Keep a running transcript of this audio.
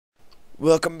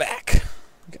Welcome back.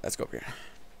 Okay, let's go over here.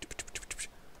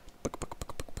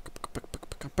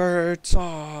 Birds,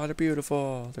 oh, they're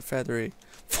beautiful. They're feathery.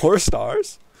 4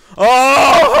 stars?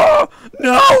 Oh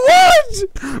no! What?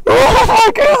 Oh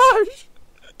my gosh!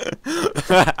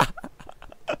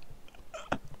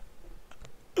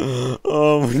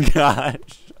 Oh my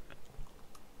gosh!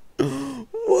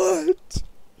 What?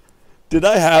 Did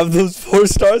I have those 4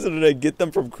 stars, or did I get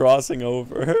them from crossing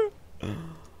over?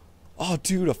 Oh,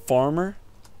 dude, a farmer?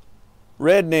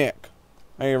 Redneck.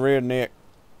 Hey, redneck.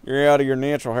 You're out of your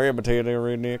natural habitat there,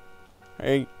 redneck.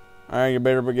 Hey, you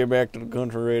better get back to the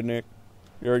country, redneck.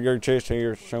 Your chest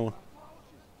hair is showing.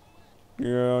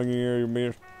 Yeah, you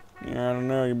better. Yeah, I don't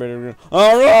know, you better.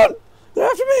 Oh, run! They're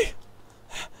after me!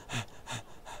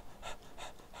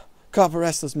 Cop,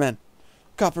 arrest those men.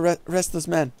 Cop, arrest those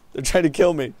men. They're trying to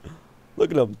kill me.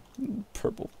 Look at them.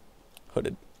 Purple.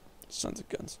 Hooded. Sons of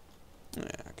guns. Yeah,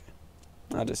 okay.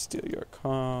 I'll just steal your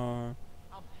car.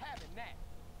 I'm having that.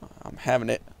 I'm having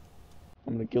it.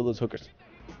 I'm gonna kill those hookers.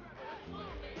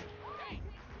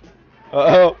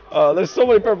 Uh-oh. Oh, there's so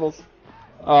many purples.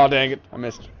 Oh, dang it. I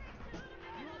missed.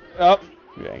 Oh,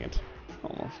 dang it.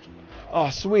 Almost. Oh,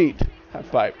 sweet. High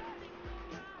five.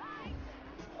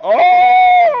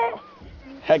 Oh!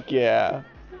 Heck yeah.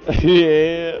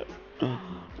 Yeah.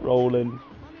 Rolling.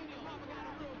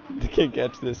 They can't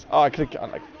catch this. Oh, I could have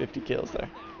gotten like 50 kills there.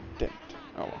 Damn it.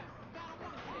 Oh well.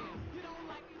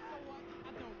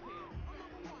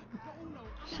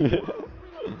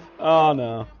 Oh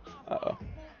no. Uh-oh.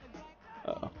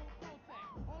 Uh-oh.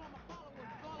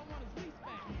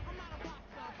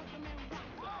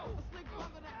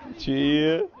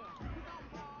 Cheer.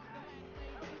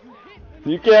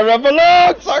 You can't run for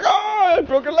long, sucker! I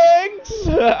broke your legs!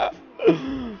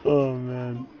 Oh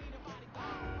man.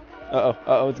 Uh-oh,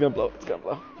 uh-oh, it's gonna blow, it's gonna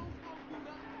blow.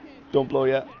 Don't blow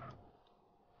yet.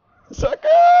 Sucker!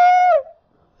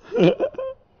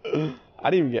 I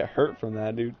didn't even get hurt from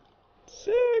that, dude.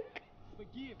 Sick!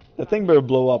 That thing better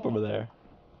blow up over there.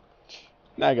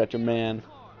 Now I got your man.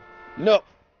 No!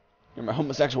 You're my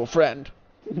homosexual friend.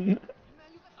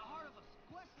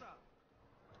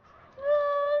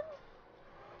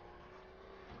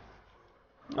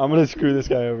 I'm gonna screw this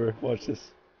guy over. Watch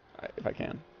this. If I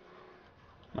can.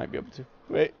 Might be able to.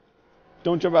 Wait.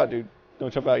 Don't jump out, dude.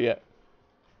 Don't jump out yet.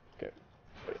 Okay.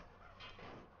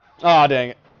 Aw, dang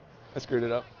it. I screwed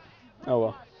it up. Oh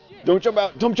well. Don't jump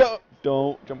out. Don't jump.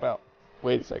 Don't jump out.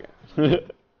 Wait a second.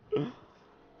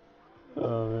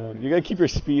 Oh man. You gotta keep your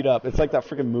speed up. It's like that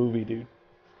freaking movie, dude.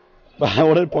 But I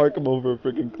want to park him over a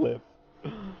freaking cliff.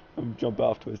 And jump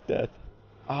off to his death.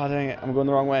 Aw, dang it. I'm going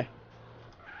the wrong way.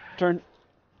 Turn.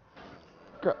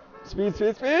 Speed,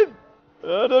 speed, speed!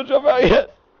 Don't jump out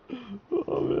yet!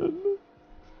 Oh man.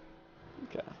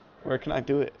 Okay. Where can I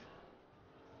do it?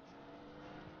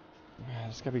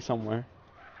 There's gotta be somewhere.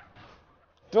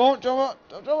 Don't jump out!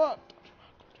 Don't jump out!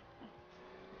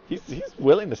 He's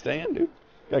willing to stand, dude.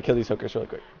 Gotta kill these hookers really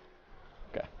quick.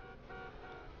 Okay.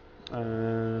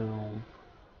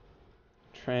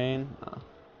 Train.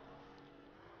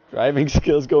 Driving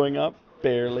skills going up.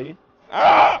 Barely.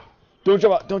 Ah! Don't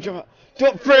jump out! Don't jump out!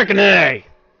 Don't frickin' A!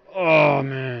 Oh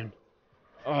man.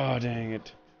 Oh dang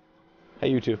it. Hey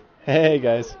you two. Hey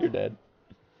guys, you're dead.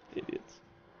 Idiots.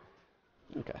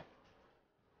 Okay.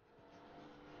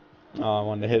 Oh, I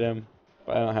wanted to hit him,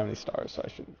 but I don't have any stars, so I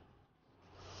shouldn't.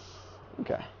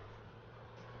 Okay.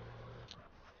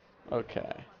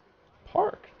 Okay.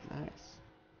 Park. Nice.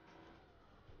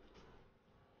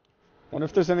 Wonder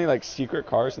if there's any like secret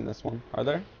cars in this one. Are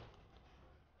there?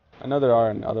 I know there are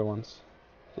in other ones.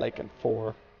 Like in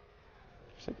 4.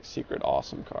 There's like a secret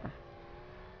awesome car.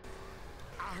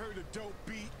 I heard a dope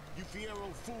beat. You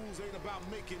Fiero fools ain't about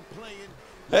making playing.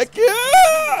 Heck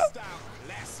yeah!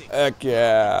 Heck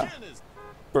yeah!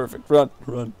 Perfect. Run,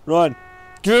 run, run!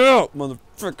 Get out,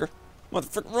 motherfucker!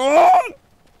 Motherfucker, run!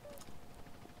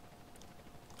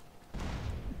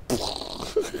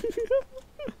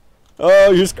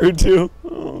 Oh, you're screwed too.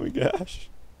 Oh my gosh.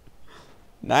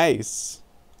 Nice.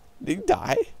 Did he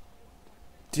die?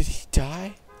 Did he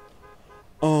die?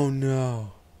 Oh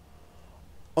no.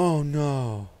 Oh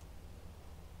no.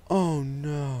 Oh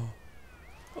no.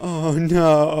 Oh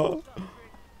no.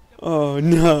 Oh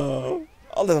no.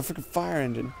 Oh, there's a freaking fire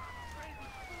engine.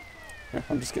 Here,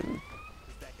 I'm just kidding.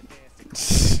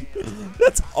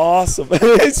 That's awesome.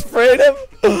 I sprayed him.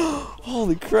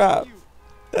 Holy crap.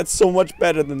 That's so much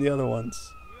better than the other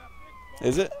ones.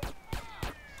 Is it?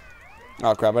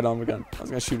 Oh crap, I don't have a gun. I was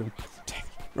gonna shoot him. Dang it.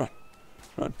 Run.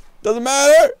 Run. Doesn't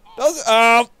matter! Doesn't.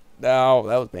 Oh! No,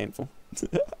 that was painful.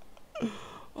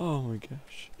 Oh my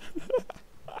gosh.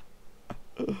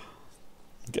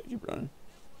 Gotta keep running.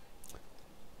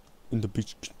 And the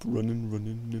beach keep running,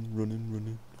 running, and running,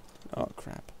 running. Oh,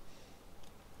 crap.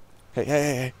 Hey, hey,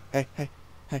 hey, hey, hey, hey,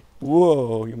 hey.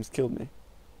 Whoa, you almost killed me.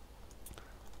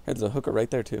 There's a hooker right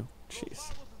there, too.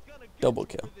 Jeez. Double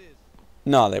kill.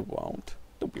 No, they won't.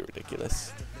 Don't be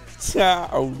ridiculous.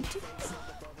 Sound.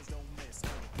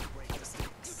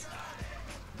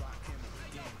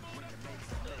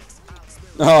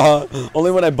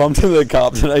 Only when I bumped into the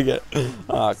cop did I get...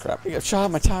 Oh, crap. I got shot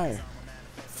at my tire.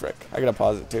 Frick. I gotta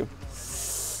pause it, too.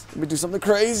 Let me do something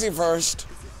crazy first.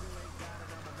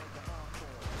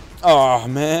 Oh,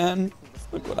 man.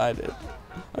 Look what I did.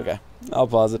 Okay. I'll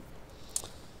pause it.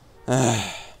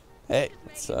 Hey,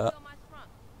 what's up?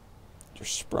 You're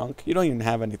sprunk. You don't even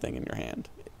have anything in your hand,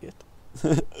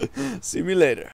 idiot. See me later.